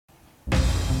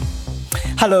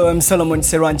Hello, I'm Solomon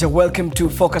Seranja. Welcome to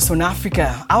Focus on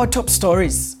Africa. Our top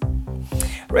stories.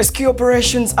 Rescue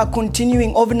operations are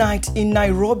continuing overnight in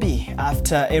Nairobi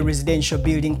after a residential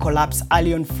building collapsed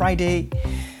early on Friday.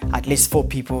 At least 4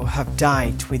 people have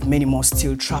died, with many more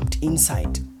still trapped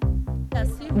inside.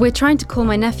 We're trying to call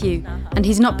my nephew, and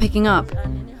he's not picking up.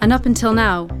 And up until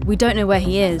now, we don't know where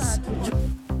he is.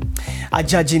 A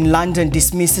judge in London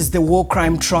dismisses the war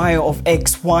crime trial of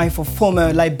ex-wife of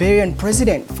former Liberian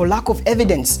president for lack of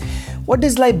evidence. What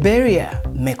does Liberia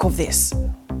make of this?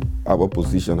 Our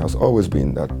position has always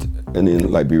been that any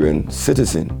Liberian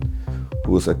citizen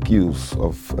who is accused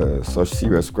of such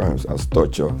serious crimes as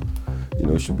torture,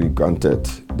 should be granted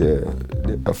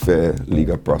a fair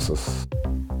legal process.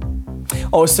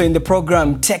 Also in the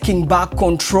program, Taking Back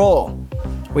Control.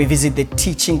 We visit the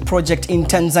teaching project in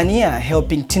Tanzania,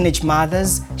 helping teenage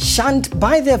mothers shunned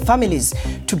by their families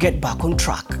to get back on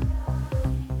track.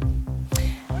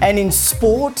 And in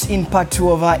sport, in part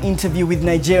 2 of our interview with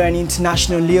Nigerian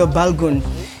international Leo Balogun,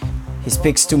 he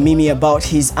speaks to Mimi about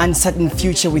his uncertain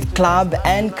future with club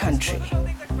and country.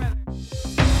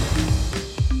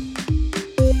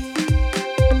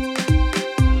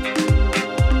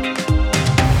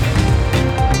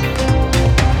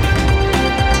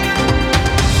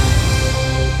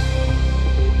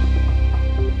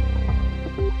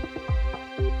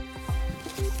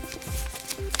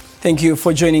 Thank you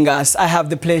for joining us. I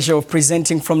have the pleasure of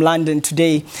presenting from London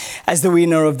today as the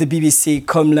winner of the BBC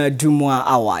Komla Dumwa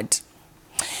Award.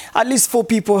 At least 4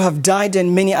 people have died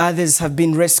and many others have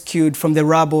been rescued from the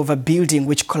rubble of a building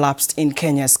which collapsed in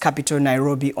Kenya's capital,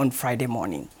 Nairobi, on Friday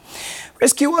morning.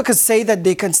 Rescue workers say that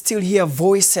they can still hear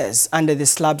voices under the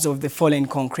slabs of the fallen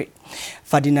concrete.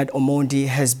 Ferdinand Omondi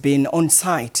has been on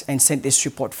site and sent this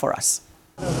report for us.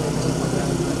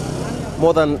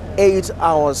 More than 8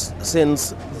 hours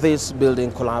since this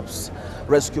building collapsed,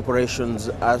 rescue operations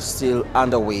are still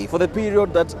underway. For the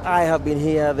period that I have been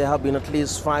here, there have been at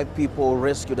least 5 people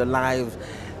rescued alive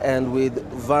and with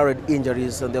varied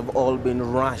injuries, and they've all been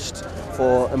rushed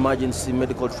for emergency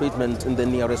medical treatment in the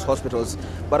nearest hospitals.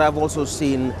 But I've also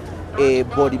seen a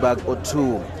body bag or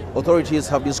 2. Authorities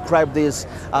have described this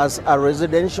as a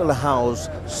residential house,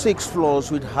 6 floors,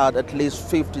 which had at least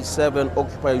 57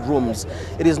 occupied rooms.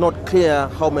 It is not clear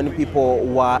how many people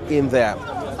were in there.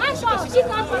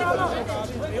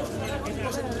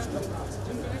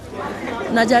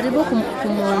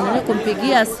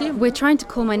 We're trying to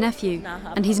call my nephew,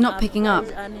 and he's not picking up.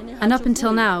 And up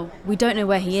until now, we don't know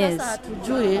where he is.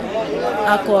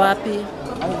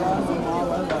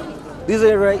 This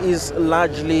area is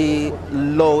largely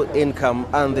low income,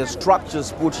 and the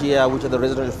structures put here, which are the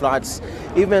residential flats,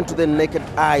 even to the naked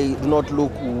eye, do not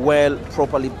look well,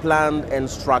 properly planned and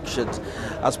structured.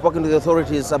 I've spoken to the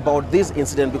authorities about this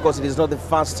incident because it is not the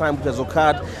first time it has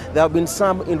occurred. There have been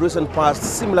some in recent past,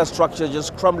 similar structures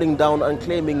just crumbling down and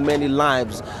claiming many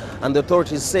lives. And the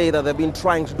authorities say that they've been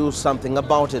trying to do something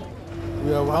about it.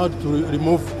 We have had to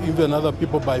remove even other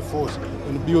people by force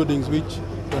in buildings which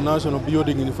the National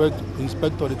Building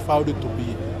Inspectorate found it to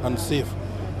be unsafe.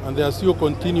 And they are still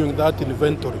continuing that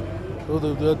inventory so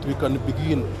that we can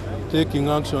begin taking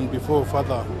action before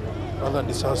further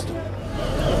disaster.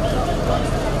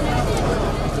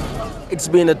 It's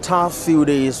been a tough few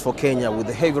days for Kenya, with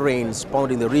the heavy rains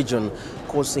pounding the region,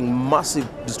 causing massive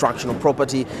destruction of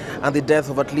property and the death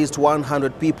of at least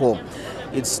 100 people.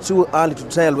 It's too early to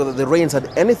tell whether the rains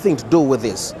had anything to do with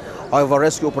this. However,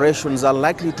 rescue operations are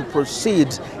likely to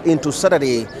proceed into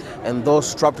Saturday, and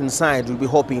those trapped inside will be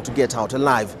hoping to get out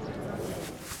alive.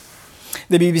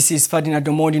 The BBC's Ferdinand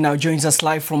Omondi now joins us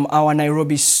live from our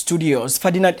Nairobi studios.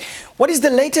 Ferdinand, what is the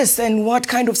latest and what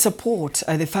kind of support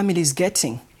are the families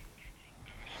getting?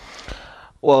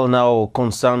 Well, now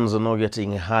concerns are now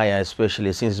getting higher,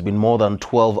 especially since it's been more than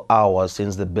 12 hours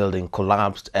since the building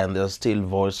collapsed, and there are still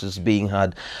voices being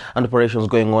heard and operations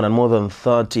going on, and more than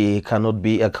 30 cannot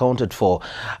be accounted for.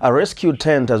 A rescue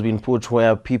tent has been put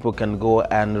where people can go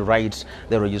and write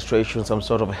their registration, some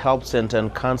sort of help center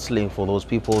and counseling for those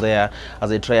people there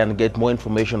as they try and get more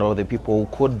information about the people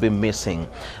who could be missing.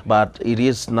 But it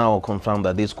is now confirmed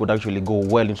that this could actually go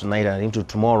well into tonight and into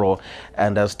tomorrow,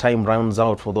 and as time rounds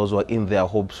out for those who are in there,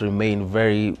 hopes remain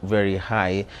very, very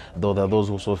high, though there are those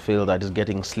who also feel that it's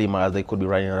getting slimmer as they could be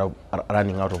running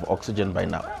out of oxygen by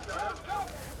now.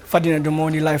 Ferdinand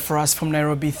Omondi live for us from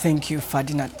Nairobi. Thank you,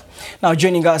 Ferdinand. Now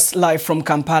joining us live from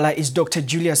Kampala is Dr.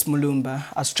 Julius Mulumba,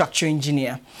 a structural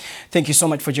engineer. Thank you so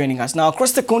much for joining us. Now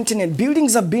across the continent,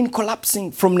 buildings have been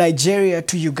collapsing from Nigeria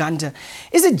to Uganda.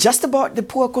 Is it just about the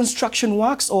poor construction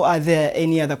works, or are there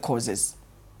any other causes?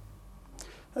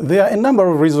 There are a number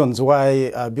of reasons why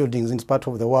buildings in this part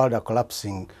of the world are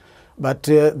collapsing. But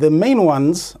the main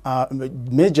ones are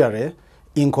majorly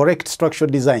incorrect structural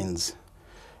designs.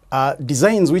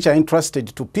 Designs which are entrusted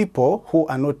to people who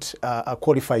are not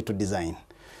qualified to design.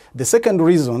 The second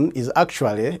reason is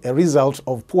actually a result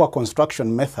of poor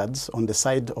construction methods on the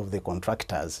side of the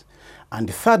contractors. And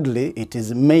thirdly, it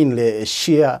is mainly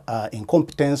sheer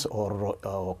incompetence or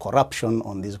corruption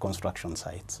on these construction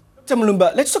sites. Dr.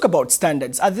 Mulumba, let's talk about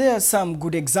standards. Are there some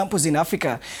good examples in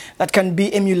Africa that can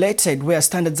be emulated where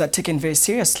standards are taken very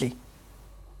seriously?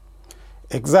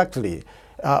 Exactly.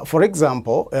 For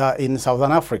example, in South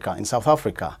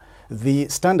Africa, the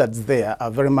standards there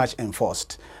are very much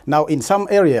enforced. Now, in some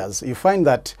areas, you find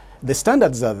that the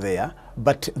standards are there,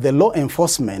 but the law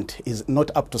enforcement is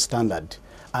not up to standard.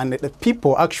 And the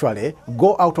people actually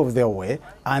go out of their way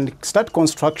and start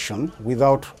construction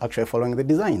without actually following the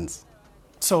designs.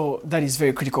 So that is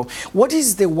very critical. What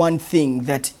is the one thing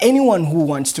that anyone who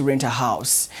wants to rent a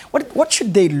house, what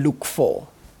should they look for?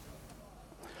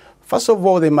 First of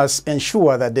all, they must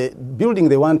ensure that the building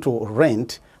they want to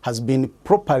rent has been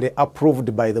properly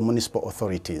approved by the municipal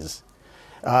authorities.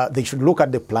 They should look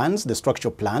at the plans, the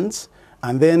structural plans,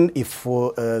 and then if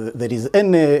there is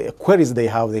any queries they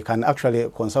have, they can actually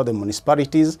consult the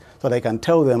municipalities so they can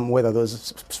tell them whether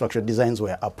those structural designs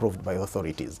were approved by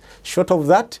authorities. Short of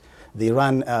that, they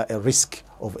run a risk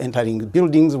of entering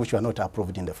buildings which were not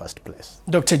approved in the first place.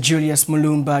 Dr. Julius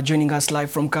Mulumba joining us live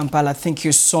from Kampala. Thank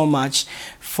you so much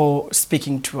for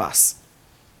speaking to us.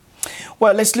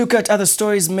 Well, let's look at other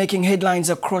stories making headlines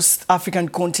across the African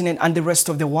continent and the rest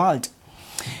of the world.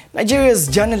 Nigeria's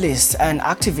journalist and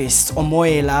activist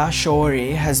Omoyela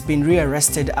Sowore has been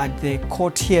rearrested at the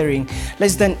court hearing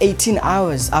less than 18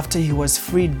 hours after he was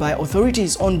freed by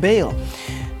authorities on bail.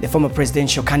 The former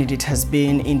presidential candidate has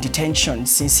been in detention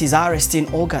since his arrest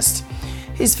in August.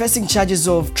 He's facing charges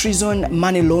of treason,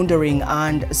 money laundering,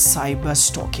 and cyber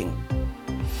stalking.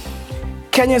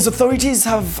 Kenya's authorities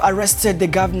have arrested the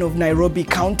governor of Nairobi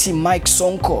County, Mike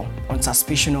Sonko, on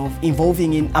suspicion of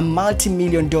involving in a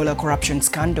multi-million-dollar corruption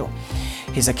scandal.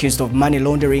 He's accused of money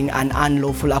laundering and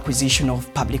unlawful acquisition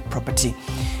of public property.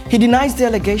 He denies the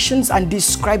allegations and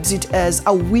describes it as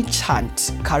a witch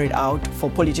hunt carried out for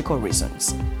political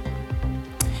reasons.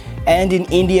 And in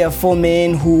India, 4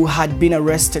 men who had been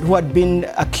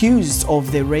accused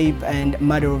of the rape and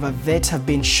murder of a vet have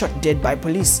been shot dead by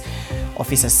police.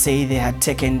 Officers say they had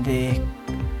taken the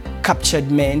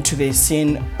captured men to the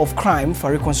scene of crime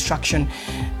for reconstruction,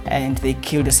 and they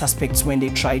killed the suspects when they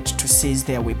tried to seize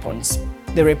their weapons.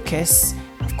 The rape case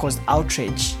have caused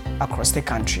outrage across the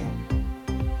country.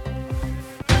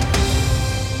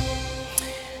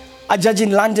 A judge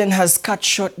in London has cut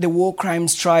short the war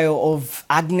crimes trial of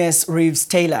Agnes Reeves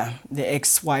Taylor, the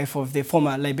ex-wife of the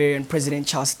former Liberian President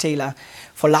Charles Taylor,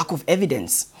 for lack of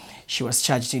evidence. She was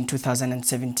charged in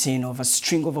 2017 of a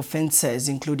string of offenses,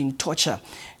 including torture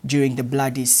during the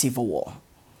bloody civil war.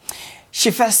 She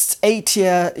faced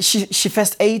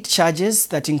 8 charges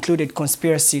that included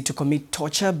conspiracy to commit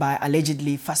torture by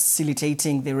allegedly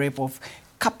facilitating the rape of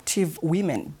captive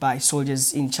women by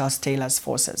soldiers in Charles Taylor's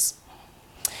forces.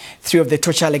 3 of the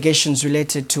torture allegations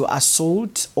related to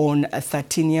assault on a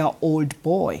 13-year-old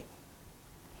boy.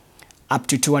 Up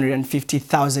to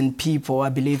 250,000 people are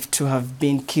believed to have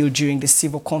been killed during the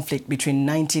civil conflict between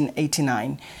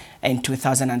 1989 and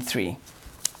 2003.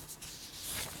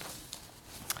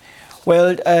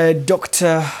 Well,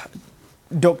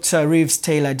 Dr. Reeves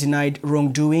Taylor denied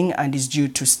wrongdoing and is due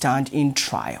to stand in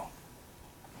trial.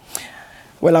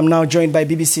 Well, I'm now joined by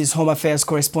BBC's Home Affairs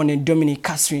correspondent Dominic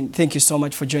Catherine. Thank you so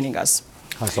much for joining us.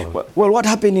 Hi, Solomon. Well, what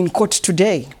happened in court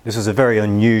today? This was a very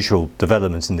unusual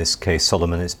development in this case,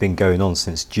 Solomon. It's been going on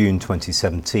since June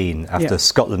 2017 after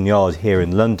Scotland Yard here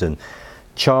in London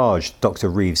charged Dr.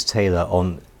 Reeves Taylor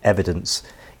on evidence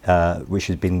which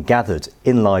had been gathered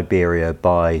in Liberia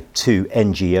by 2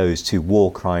 NGOs, 2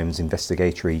 war crimes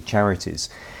investigatory charities.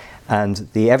 And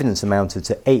the evidence amounted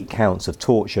to 8 counts of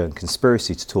torture and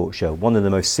conspiracy to torture. One of the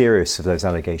most serious of those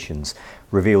allegations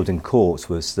revealed in court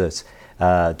was that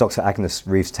Dr. Agnes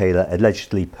Reeves Taylor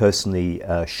allegedly personally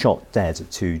shot dead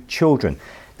 2 children.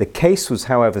 The case was,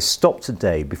 however, stopped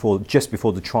today just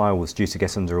before the trial was due to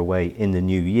get underway in the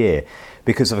new year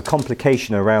because of a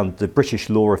complication around the British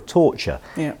law of torture.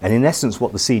 Yeah. And in essence,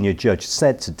 what the senior judge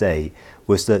said today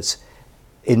was that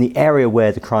in the area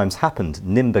where the crimes happened,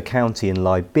 Nimba County in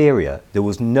Liberia, there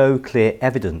was no clear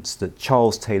evidence that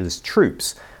Charles Taylor's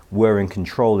troops were in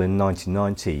control in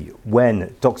 1990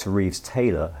 when Dr. Reeves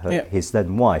Taylor, his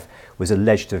then wife, was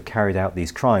alleged to have carried out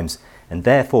these crimes. And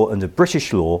therefore, under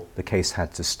British law, the case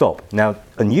had to stop. Now,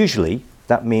 unusually,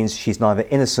 that means she's neither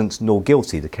innocent nor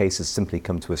guilty. The case has simply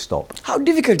come to a stop. How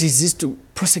difficult is this to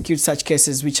prosecute such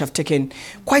cases which have taken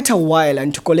quite a while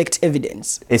and to collect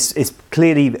evidence? It's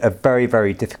clearly a very,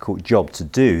 very difficult job to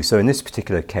do. So in this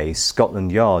particular case,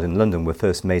 Scotland Yard in London were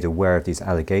first made aware of these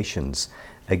allegations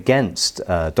against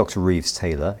Dr. Reeves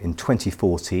Taylor in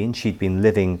 2014. She'd been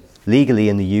living legally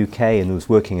in the UK and was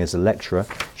working as a lecturer.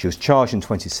 She was charged in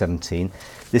 2017.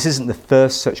 This isn't the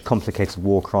first such complicated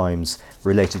war crimes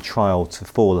related trial to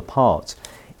fall apart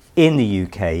in the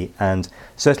UK, and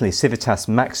certainly Civitas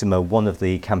Maxima, one of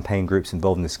the campaign groups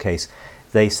involved in this case,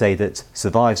 they say that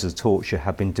survivors of torture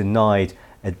have been denied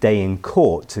a day in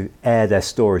court to air their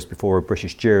stories before a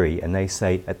British jury, and they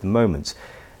say at the moment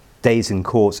days in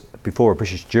court before a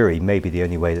British jury may be the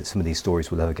only way that some of these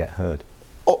stories will ever get heard.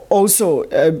 Also,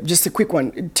 just a quick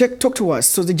one, talk to us.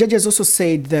 So the judge has also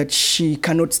said that she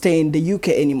cannot stay in the UK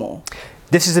anymore.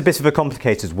 This is a bit of a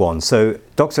complicated one. So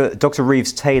Dr.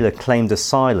 Reeves Taylor claimed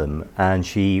asylum and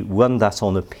she won that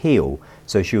on appeal,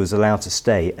 so she was allowed to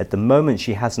stay. At the moment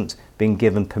she hasn't been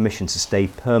given permission to stay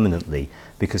permanently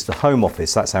because the Home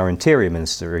Office, that's our Interior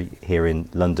Minister here in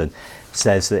London,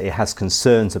 says that it has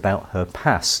concerns about her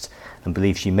past and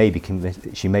believes she may be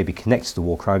connected to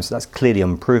war crimes. So that's clearly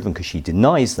unproven because she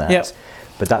denies that. Yep.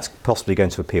 But that's possibly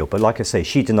going to appeal. But like I say,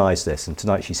 she denies this, and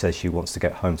tonight she says she wants to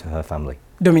get home to her family.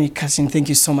 Dominic Cassin, thank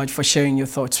you so much for sharing your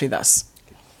thoughts with us.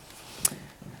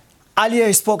 Earlier,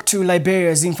 I spoke to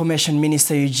Liberia's Information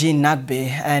Minister Eugene Nagbe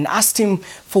and asked him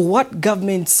for what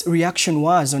government's reaction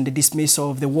was on the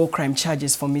dismissal of the war crime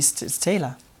charges for Mr.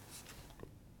 Taylor.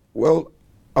 Well,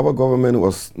 our government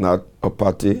was not a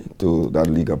party to that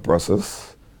legal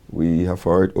process. We have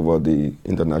heard over the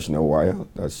international wire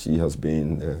that she has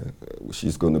been,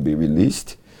 she's going to be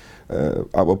released.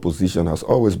 Our position has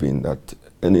always been that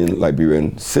any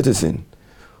Liberian citizen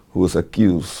who is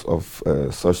accused of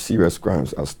such serious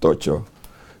crimes as torture,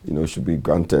 should be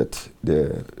granted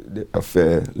a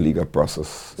fair legal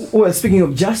process. Well, speaking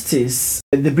of justice,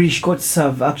 the British courts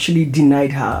have actually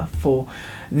denied her for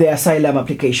the asylum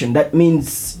application. That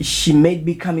means she may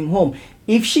be coming home.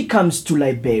 If she comes to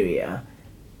Liberia,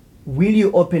 will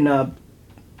you open up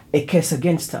a case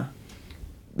against her?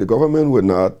 The government will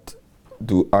not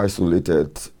do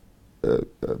isolated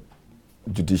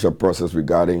judicial process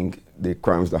regarding the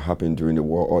crimes that happened during the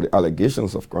war or the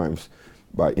allegations of crimes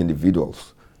by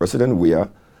individuals. President Weah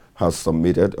has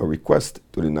submitted a request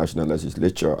to the National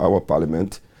Legislature, our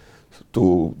parliament,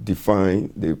 to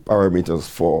define the parameters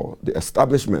for the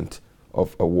establishment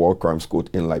of a war crimes court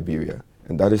in Liberia.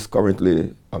 And that is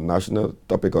currently a national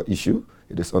topical issue.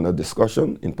 It is under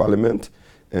discussion in parliament,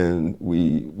 and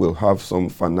we will have some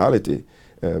finality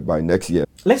by next year.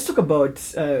 Let's talk about,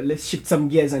 let's shift some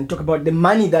gears and talk about the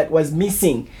money that was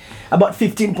missing. About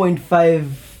 15.5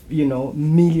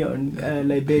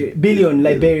 billion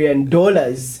Liberian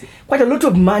dollars. Quite a lot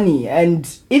of money. And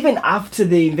even after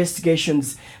the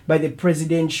investigations by the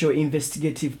presidential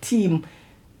investigative team,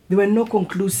 there were no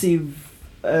conclusive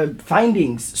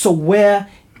findings. So where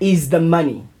is the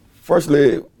money?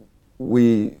 Firstly,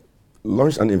 we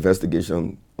launched an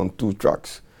investigation on 2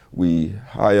 tracks. We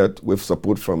hired, with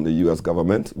support from the U.S.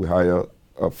 government, we hired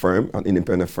a firm, an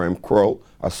independent firm, Kroll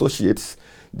Associates.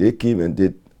 They came and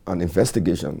did an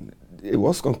investigation. It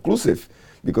was conclusive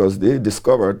because they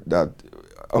discovered that,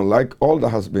 unlike all that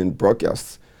has been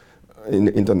broadcast in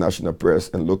the international press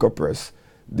and local press,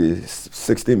 the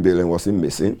 16 billion wasn't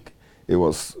missing. It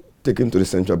was taken to the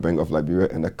Central Bank of Liberia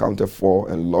and accounted for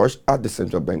and lodged at the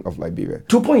Central Bank of Liberia.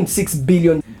 2.6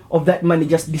 billion of that money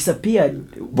just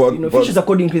disappeared. Which is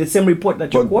according to the same report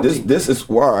that you're quoting. This is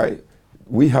why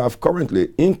we have currently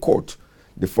in court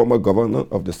the former governor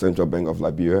of the Central Bank of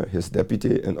Liberia, his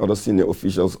deputy, and other senior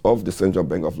officials of the Central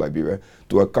Bank of Liberia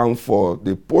to account for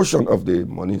the portion of the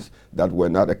monies that were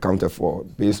not accounted for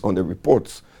based on the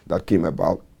reports that came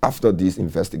about after these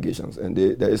investigations. And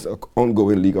there is an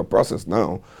ongoing legal process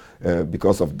now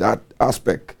because of that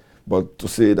aspect. But to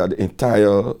say that the entire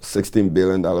 $16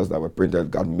 billion that were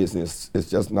printed got missing is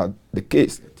just not the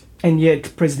case. And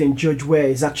yet President George Weah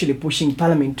is actually pushing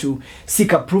Parliament to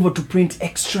seek approval to print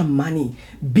extra money,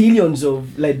 billions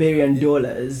of Liberian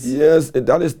dollars. Yes,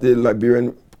 that is the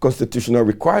Liberian constitutional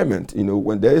requirement.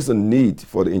 When there is a need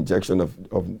for the injection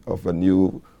of a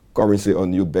new currency or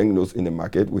new banknotes in the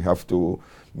market, we have to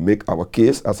make our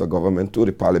case as a government to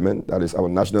the Parliament, that is our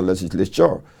national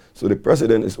legislature. So the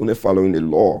President is only following the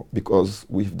law because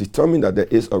we've determined that there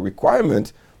is a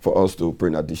requirement for us to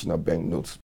print additional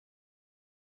banknotes.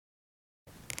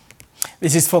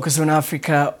 This is Focus on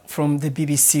Africa from the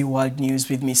BBC World News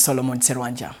with me, Solomon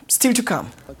Serwanja. Still to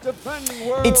come,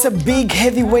 it's a big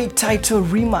heavyweight title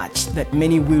rematch that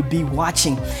many will be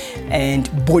watching, and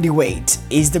bodyweight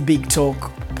is the big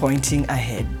talk pointing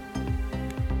ahead.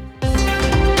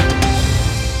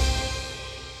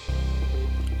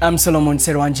 I'm Solomon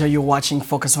Serwanja. You're watching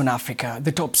Focus on Africa.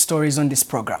 The top stories on this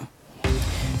program.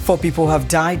 4 people have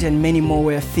died and many more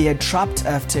were feared trapped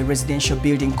after a residential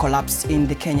building collapsed in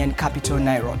the Kenyan capital,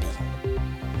 Nairobi.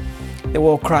 The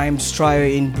war crimes trial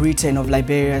in Britain of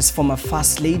Liberia's former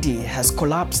First Lady has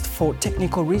collapsed for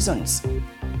technical reasons.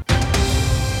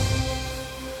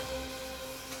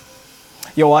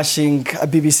 You're watching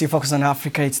BBC Focus on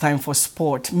Africa. It's time for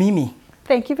sport. Mimi.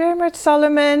 Thank you very much,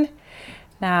 Solomon.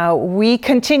 Now, we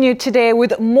continue today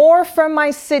with more from my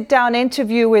sit-down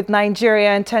interview with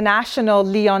Nigeria international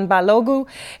Leon Balogun.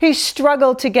 He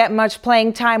struggled to get much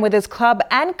playing time with his club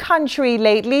and country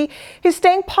lately. He's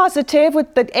staying positive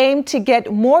with the aim to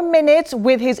get more minutes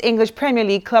with his English Premier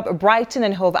League club Brighton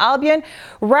and Hove Albion,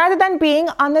 rather than being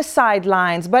on the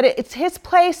sidelines. But it's his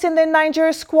place in the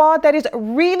Nigeria squad that is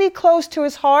really close to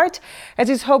his heart, as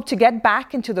he's hoped to get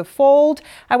back into the fold.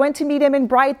 I went to meet him in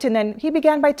Brighton, and he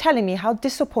began by telling me how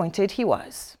disappointed he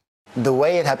was. The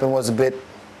way it happened was a bit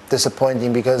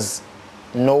disappointing because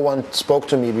no one spoke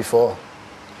to me before.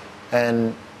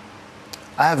 And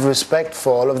I have respect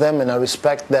for all of them, and I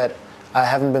respect that I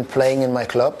haven't been playing in my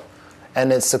club,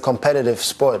 and it's a competitive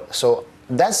sport. So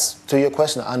that's, to your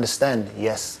question, I understand,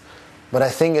 yes. But I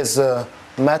think it's a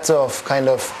matter of kind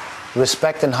of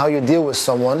respect and how you deal with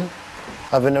someone.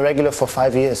 I've been a regular for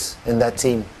 5 years in that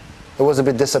team. It was a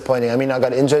bit disappointing. I mean, I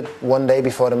got injured one day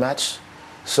before the match.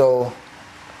 So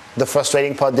the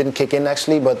frustrating part didn't kick in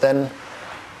actually, but then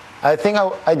I think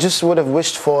I just would have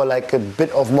wished for like a bit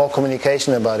of more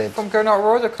communication about it. From Gernot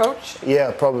Rohr, the coach?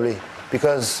 Yeah, probably.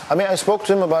 Because, I mean, I spoke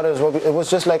to him about it as well. It was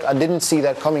just like I didn't see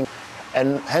that coming.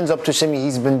 And hands up to Shimi,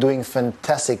 he's been doing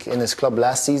fantastic in his club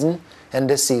last season and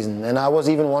this season. And I was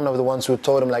even one of the ones who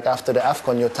told him, like, after the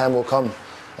AFCON, your time will come.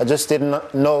 I just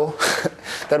didn't know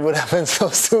that would happen so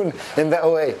soon in that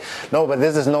way. No, but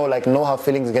this is no hard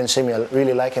feelings against Shimi. I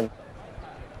really like him.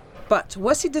 But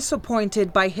was he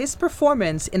disappointed by his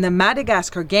performance in the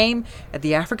Madagascar game at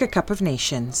the Africa Cup of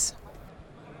Nations?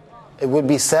 It would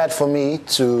be sad for me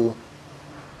to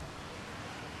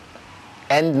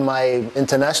end my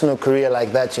international career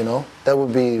like that, you know. That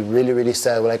would be really, really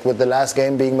sad. Like with the last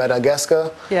game being Madagascar,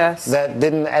 yes, that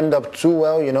didn't end up too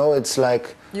well, you know. It's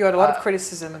like... You had a lot of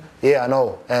criticism. Yeah, I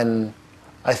know. And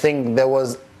I think there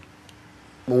was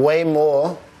way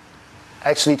more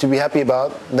actually to be happy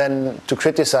about than to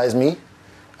criticize me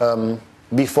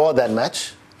before that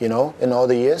match, you know, in all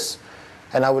the years.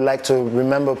 And I would like to be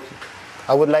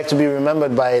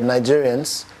remembered by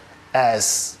Nigerians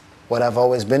as what I've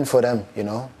always been for them, you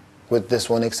know, with this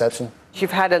one exception.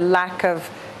 You've had a lack of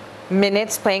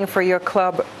minutes playing for your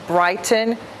club,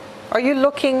 Brighton. Are you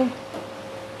looking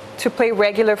to play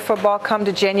regular football come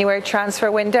the January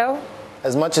transfer window?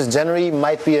 As much as January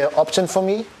might be an option for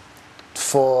me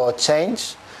for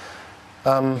change,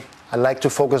 I'd like to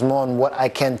focus more on what I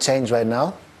can change right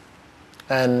now.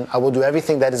 And I will do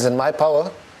everything that is in my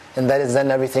power, and that is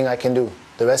then everything I can do.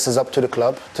 The rest is up to the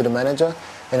club, to the manager.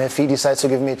 And if he decides to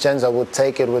give me a chance, I will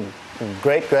take it with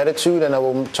great gratitude, and I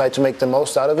will try to make the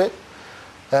most out of it.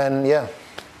 And yeah,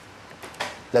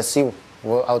 let's see.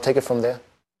 I'll take it from there.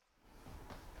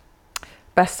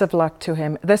 Best of luck to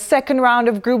him. The second round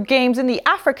of group games in the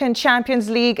African Champions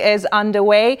League is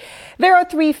underway. There are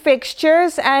 3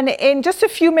 fixtures, and in just a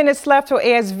few minutes left for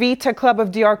AS Vita Club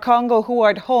of DR Congo, who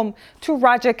are at home to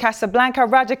Raja Casablanca.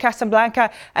 Raja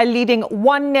Casablanca are leading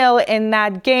 1-0 in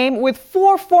that game, with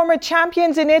 4 former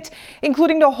champions in it,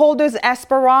 including the holders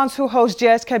Esperance, who host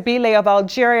JS Kabylie of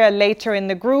Algeria later in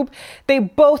the group. They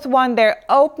both won their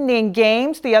opening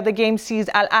games. The other game sees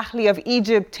Al Ahly of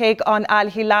Egypt take on Al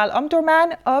Hilal Omdurman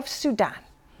of Sudan.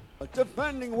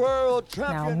 Defending world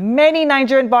champion. Now, many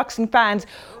Nigerian boxing fans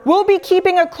will be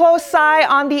keeping a close eye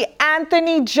on the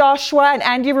Anthony Joshua and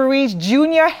Andy Ruiz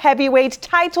Jr. heavyweight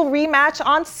title rematch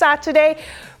on Saturday.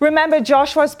 Remember,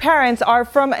 Joshua's parents are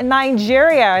from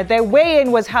Nigeria. Their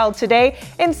weigh-in was held today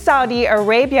in Saudi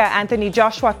Arabia. Anthony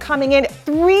Joshua coming in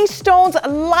 3 stones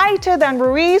lighter than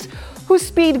Ruiz, whose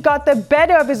speed got the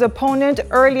better of his opponent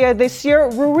earlier this year.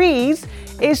 Ruiz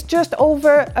is just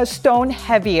over a stone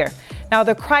heavier. Now,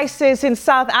 the crisis in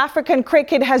South African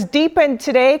cricket has deepened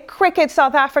today. Cricket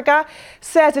South Africa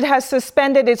says it has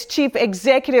suspended its chief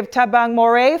executive, Thabang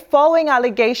Moray, following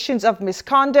allegations of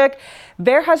misconduct.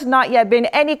 There has not yet been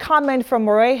any comment from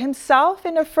Moray himself.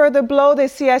 In a further blow, the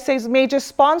CSA's major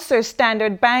sponsor,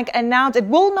 Standard Bank, announced it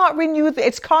will not renew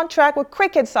its contract with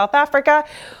Cricket South Africa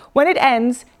when it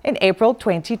ends in April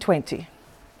 2020.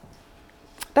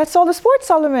 That's all the sports,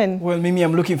 Solomon. Well, Mimi,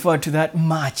 I'm looking forward to that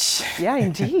match. Yeah,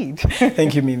 indeed.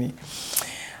 Thank you, Mimi.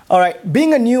 All right,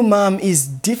 being a new mom is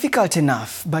difficult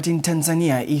enough, but in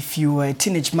Tanzania, if you are a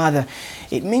teenage mother,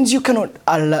 it means you cannot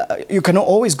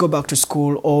always go back to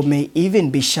school or may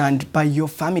even be shunned by your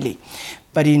family.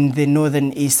 But in the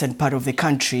northern eastern part of the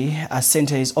country, a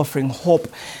center is offering hope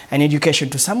and education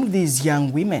to some of these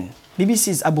young women.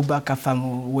 BBC's Abubakar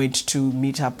Famu went to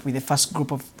meet up with the first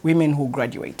group of women who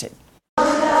graduated.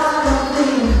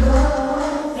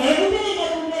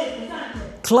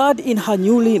 Clad in her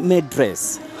newly made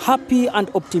dress, happy and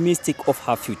optimistic of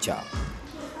her future,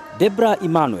 Deborah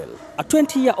Emmanuel, a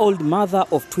 20-year-old mother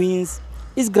of twins,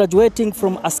 is graduating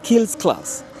from a skills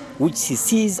class, which she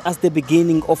sees as the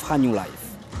beginning of her new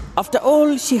life. After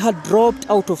all, she had dropped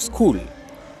out of school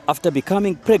after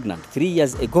becoming pregnant 3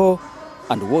 years ago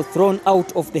and was thrown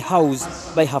out of the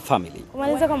house by her family.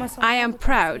 I am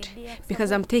proud because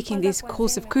I'm taking this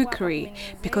course of cookery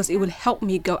because it will help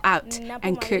me go out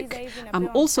and cook. I'm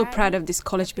also proud of this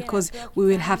college because we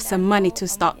will have some money to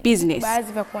start business.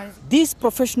 This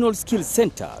professional skills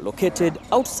center, located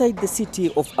outside the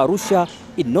city of Arusha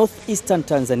in northeastern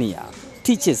Tanzania,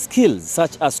 teaches skills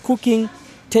such as cooking,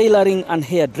 tailoring and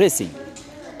hairdressing,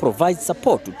 provides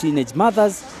support to teenage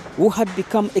mothers who had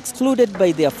become excluded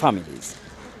by their families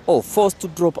or forced to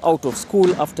drop out of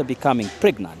school after becoming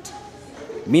pregnant.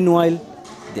 Meanwhile,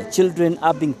 their children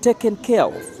are being taken care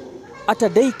of at a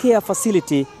daycare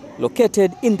facility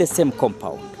located in the same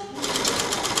compound.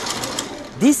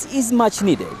 This is much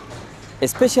needed,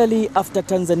 especially after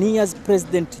Tanzania's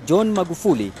President John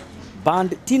Magufuli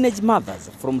banned teenage mothers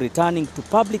from returning to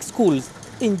public schools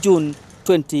in June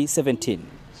 2017,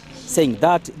 saying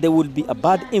that they would be a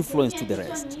bad influence to the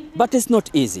rest. But it's not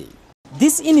easy.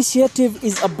 This initiative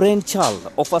is a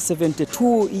brainchild of a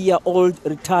 72-year-old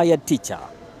retired teacher,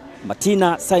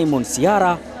 Martina Simon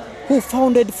Siara, who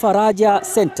founded Faraja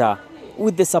Center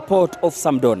with the support of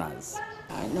some donors.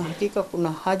 Na hakika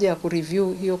kuna haja ya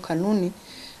kureview hiyo kanuni,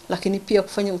 lakini pia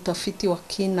kufanya utafiti wa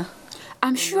kina.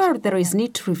 I'm sure there is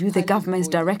need to review the government's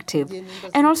directive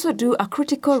and also do a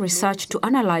critical research to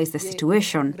analyze the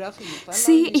situation,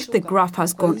 see if the graph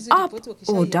has gone up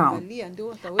or down.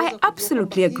 I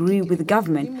absolutely agree with the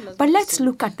government, but let's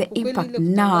look at the impact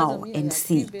now and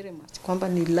see.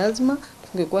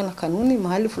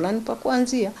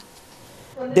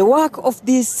 The work of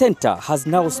this center has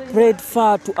now spread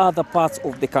far to other parts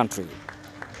of the country,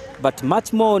 but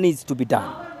much more needs to be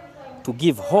done to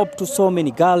give hope to so many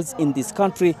girls in this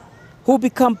country who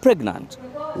become pregnant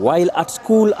while at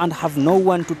school and have no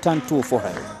one to turn to for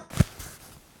help.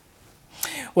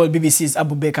 Well, BBC's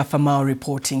Abubakar Famau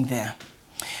reporting there.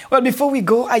 Well, before we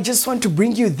go, I just want to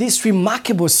bring you this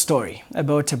remarkable story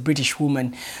about a British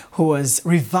woman who was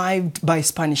revived by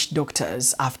Spanish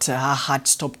doctors after her heart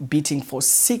stopped beating for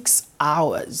 6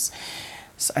 hours.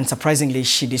 And surprisingly,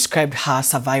 she described her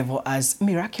survival as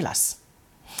miraculous.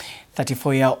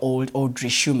 34-year-old Audrey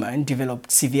Schumann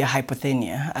developed severe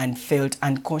hypothermia and felt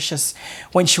unconscious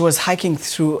when she was hiking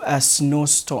through a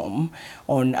snowstorm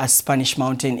on a Spanish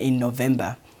mountain in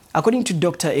November. According to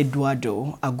Dr.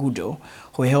 Eduardo Agudo,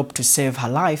 who helped to save her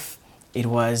life, it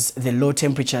was the low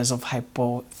temperatures of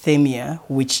hypothermia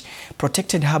which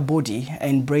protected her body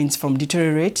and brains from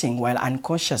deteriorating while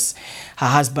unconscious. Her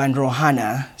husband,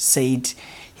 Rohana, said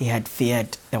he had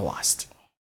feared the worst.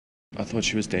 I thought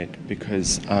she was dead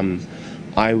because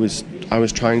I was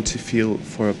trying to feel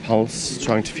for a pulse,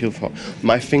 trying to feel for...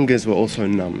 My fingers were also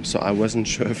numb, so I wasn't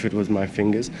sure if it was my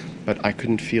fingers, but I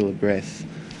couldn't feel a breath.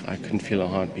 I couldn't feel a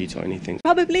heartbeat or anything.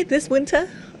 Probably this winter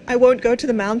I won't go to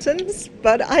the mountains,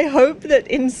 but I hope that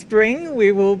in spring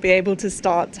we will be able to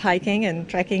start hiking and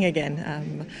trekking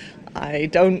again. I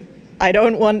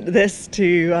don't want this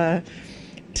to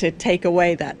take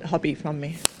away that hobby from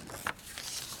me.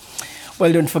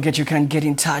 Well, don't forget you can get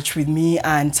in touch with me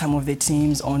and some of the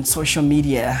teams on social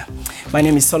media. My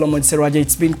name is Solomon Seraja.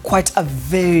 It's been quite a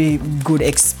very good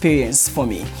experience for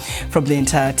me. From the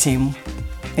entire team,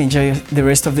 enjoy the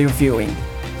rest of your viewing.